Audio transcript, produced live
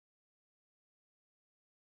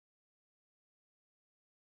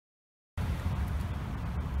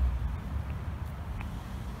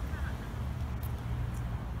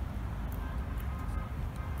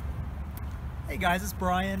Hey guys, it's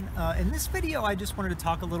Brian. In this video I just wanted to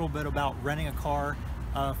talk a little bit about renting a car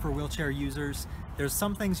for wheelchair users. There's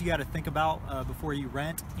some things you got to think about before you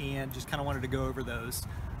rent, and just kind of wanted to go over those.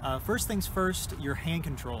 First things first, your hand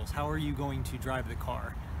controls. How are you going to drive the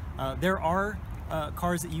car? There are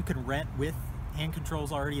cars that you can rent with hand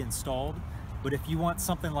controls already installed, but if you want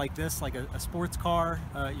something like this, like a sports car,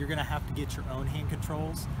 you're going to have to get your own hand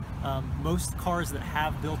controls. Most cars that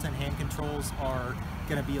have built-in hand controls are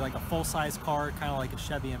going to be like a full-size car, kind of like a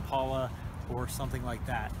Chevy Impala or something like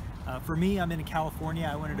that. For me, I'm in California.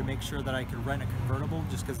 I wanted to make sure that I could rent a convertible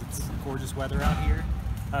just because it's gorgeous weather out here.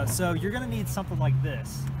 So you're going to need something like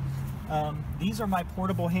this. These are my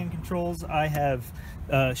portable hand controls. I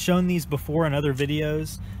have shown these before in other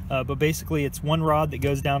videos, but basically it's one rod that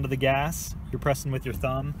goes down to the gas, you're pressing with your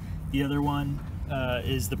thumb. The other one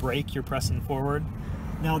is the brake, you're pressing forward.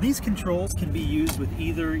 Now these controls can be used with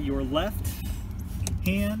either your left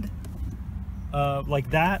hand, like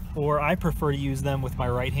that, or I prefer to use them with my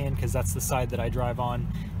right hand because that's the side that I drive on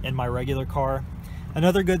in my regular car.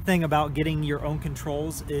 Another good thing about getting your own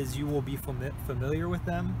controls is you will be familiar with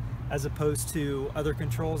them, as opposed to other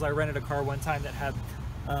controls. I rented a car one time that had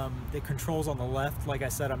the controls on the left. Like I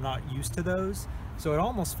said, I'm not used to those, so it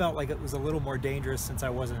almost felt like it was a little more dangerous since I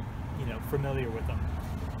wasn't, familiar with them.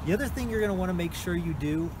 The other thing you're going to want to make sure you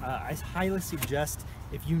do, I highly suggest,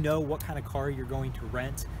 if you know what kind of car you're going to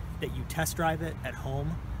rent, that you test drive it at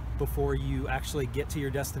home before you actually get to your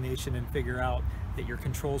destination and figure out that your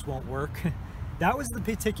controls won't work. That was the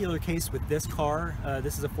particular case with this car.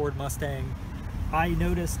 This is a Ford Mustang. I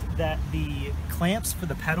noticed that the clamps for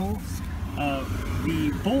the pedals,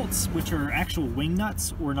 the bolts, which are actual wing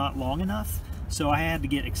nuts, were not long enough, so I had to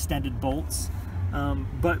get extended bolts.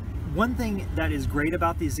 But one thing that is great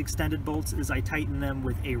about these extended bolts is I tighten them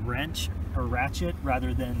with a wrench or ratchet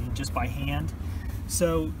rather than just by hand.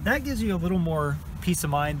 So that gives you a little more peace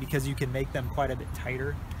of mind because you can make them quite a bit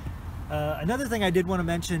tighter. Another thing I did want to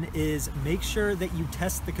mention is make sure that you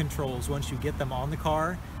test the controls once you get them on the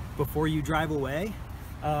car before you drive away.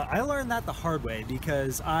 I learned that the hard way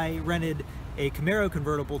because I rented a Camaro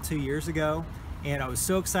convertible 2 years ago, and I was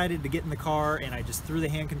so excited to get in the car and I just threw the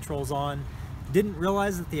hand controls on. Didn't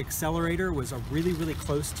realize that the accelerator was really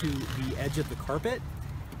close to the edge of the carpet,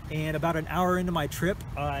 and about an hour into my trip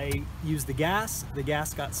I used the gas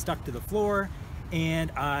got stuck to the floor and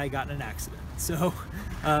I got in an accident. So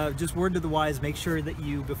just word to the wise, make sure that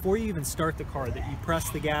you, before you even start the car, that you press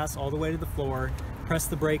the gas all the way to the floor, press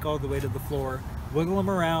the brake all the way to the floor, wiggle them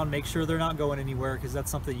around, make sure they're not going anywhere, because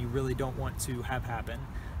that's something you really don't want to have happen.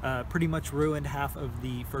 Pretty much ruined half of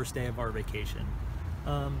the first day of our vacation.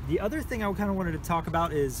 The other thing I kind of wanted to talk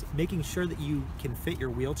about is making sure that you can fit your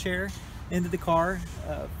wheelchair into the car.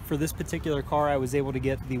 For this particular car, I was able to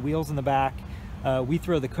get the wheels in the back. We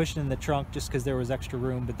throw the cushion in the trunk just because there was extra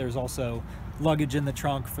room, but there's also luggage in the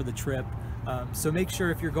trunk for the trip. So make sure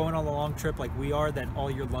if you're going on a long trip like we are, that all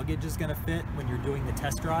your luggage is going to fit when you're doing the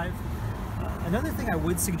test drive. Another thing I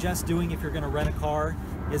would suggest doing if you're going to rent a car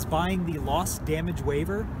is buying the loss damage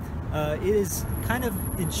waiver. It is kind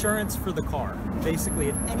of insurance for the car. Basically,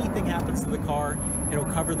 if anything happens to the car, it'll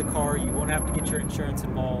cover the car. You won't have to get your insurance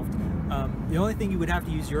involved. The only thing you would have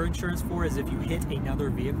to use your insurance for is if you hit another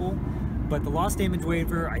vehicle. But the loss damage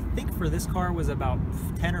waiver, I think for this car, was about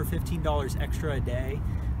 $10 or $15 extra a day.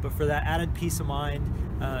 But for that added peace of mind,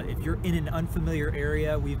 if you're in an unfamiliar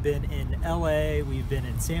area, we've been in LA, we've been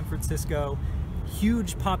in San Francisco,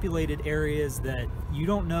 huge populated areas that you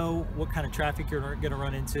don't know what kind of traffic you're going to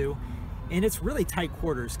run into, and it's really tight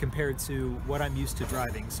quarters compared to what I'm used to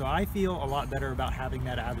driving. So I feel a lot better about having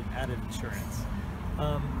that added insurance.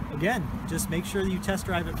 Again, just make sure that you test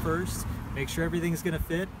drive it first, make sure everything's going to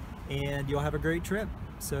fit, and you'll have a great trip.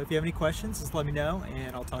 So if you have any questions, just let me know,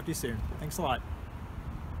 and I'll talk to you soon. Thanks a lot.